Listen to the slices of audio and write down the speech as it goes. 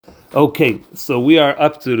Okay, so we are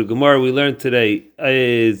up to the Gemara we learned today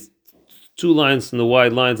is 2 lines from the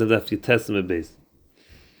wide lines of the Testament base.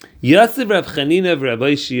 Yasib Reb Chanina and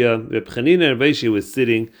Rabbi Shia. Reb Chanina and Rabbi Shia was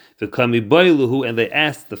sitting, and they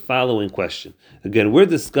asked the following question. Again, we're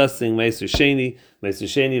discussing Meiser Sheni. Meiser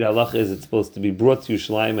Sheni, the halacha is it's supposed to be brought to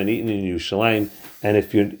Yerushalayim and eaten in Yerushalayim. And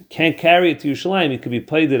if you can't carry it to Yerushalayim, it could be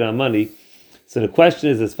paid it on money. So the question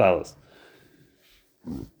is as follows.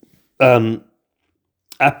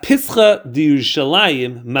 Apischa di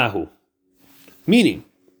Yerushalayim mahu. Meaning,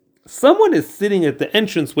 someone is sitting at the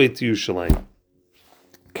entranceway to Yerushalayim.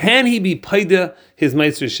 Can he be paida his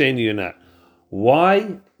Meiser Sheni or not?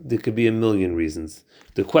 Why? There could be a million reasons.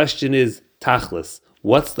 The question is, tachlis,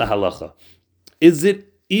 what's the halacha? Is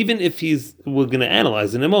it, even if we're going to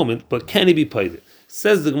analyze in a moment, but can he be paida?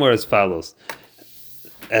 Says the Gemara as follows,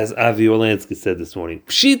 as Avi Orlansky said this morning.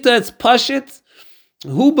 Pshita, it's pashit,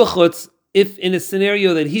 hu b'chutz, if in a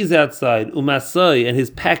scenario that he's outside, umasai, and his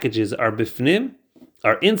packages are bifnim,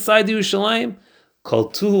 are inside the Yerushalayim, kol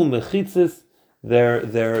tuhu mechitzis,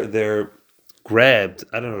 they're grabbed.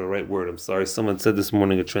 I don't know the right word. I'm sorry. Someone said this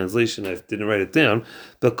morning a translation. I didn't write it down.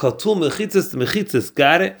 But katul mechitzas, the mechitzas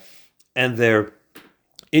got it, and they're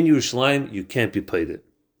in Yerushalayim. You can't be paid it.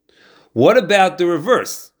 What about the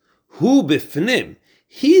reverse? Hu bifnim.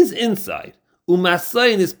 He's inside.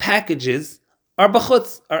 Umasai and his packages are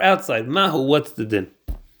b'chutz, are outside. Mahu, what's the din?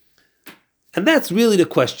 And that's really the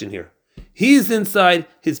question here. He's inside.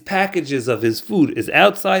 His packages of his food is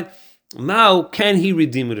outside. Mao, can he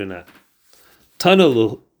redeem it or not? Tana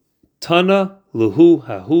luhu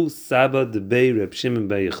hahu Saba debei Reb Shimon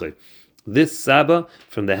bar Yochai. This Saba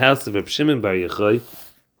from the house of Reb Shimon bar Yochai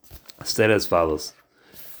said as follows.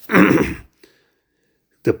 The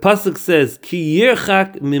pasuk says, Ki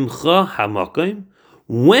yirchak mimcha hamakim.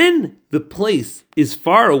 When the place is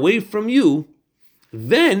far away from you,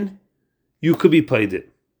 then you could be paid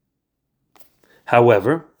it.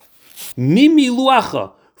 However, mimi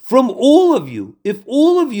luacha, from all of you, if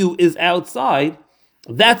all of you is outside,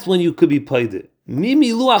 that's when you could be paid it. Mimi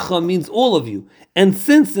luacha means all of you. And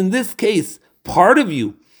since in this case, part of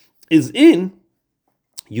you is in,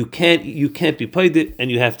 you can't be paid it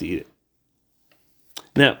and you have to eat it.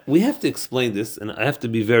 Now, we have to explain this, and I have to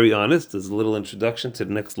be very honest. There's a little introduction to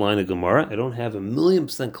the next line of Gemara. I don't have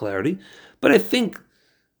 1,000,000% clarity, but I think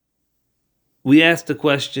we asked the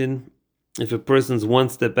question, if a person's one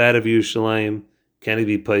step out of Yerushalayim, can he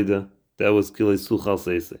be paida? That was Kilei Suchal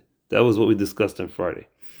Seise. That was what we discussed on Friday.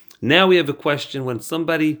 Now we have a question when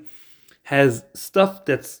somebody has stuff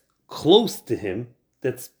that's close to him,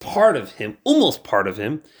 that's part of him, almost part of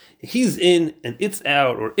him. He's in and it's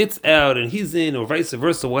out, or it's out and he's in, or vice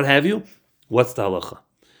versa, what have you. What's the halacha?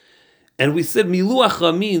 And we said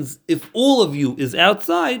miluacha means if all of you is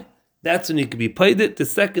outside, that's when you can be paida. The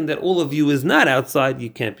second that all of you is not outside, you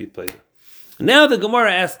can't be paida. Now the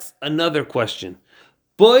Gemara asks another question.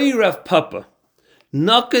 Boy Rav Papa,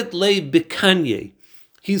 nakat le bikanye.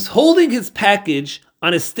 He's holding his package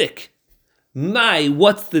on a stick. Mai,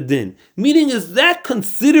 what's the din? Meaning, is that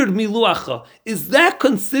considered miluacha? Is that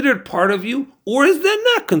considered part of you, or is that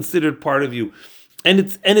not considered part of you? And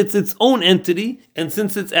it's its own entity, and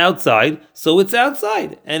since it's outside, so it's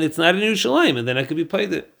outside, and it's not in Yerushalayim, and then I could be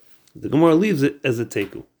paid it. The Gemara leaves it as a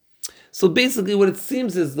teku. So basically, what it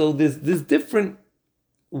seems as though there's different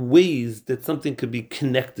ways that something could be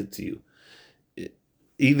connected to you.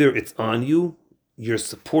 Either it's on you, you're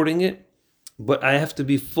supporting it, but I have to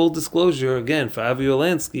be full disclosure, again, for Avi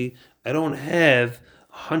Orlansky, I don't have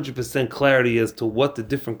 100% clarity as to what the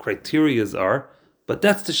different criterias are, but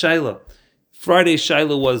that's the Shaila. Friday's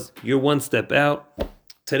Shaila was, you're one step out.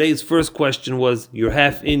 Today's first question was, you're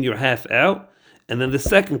half in, you're half out. And then the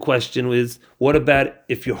second question is, what about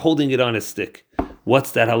if you're holding it on a stick?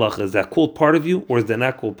 What's that halacha? Is that called part of you, or is that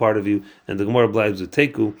not called part of you? And the Gemara obliges with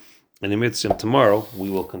teku. And in Mitzvah tomorrow,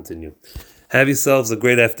 we will continue. Have yourselves a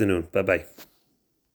great afternoon. Bye-bye.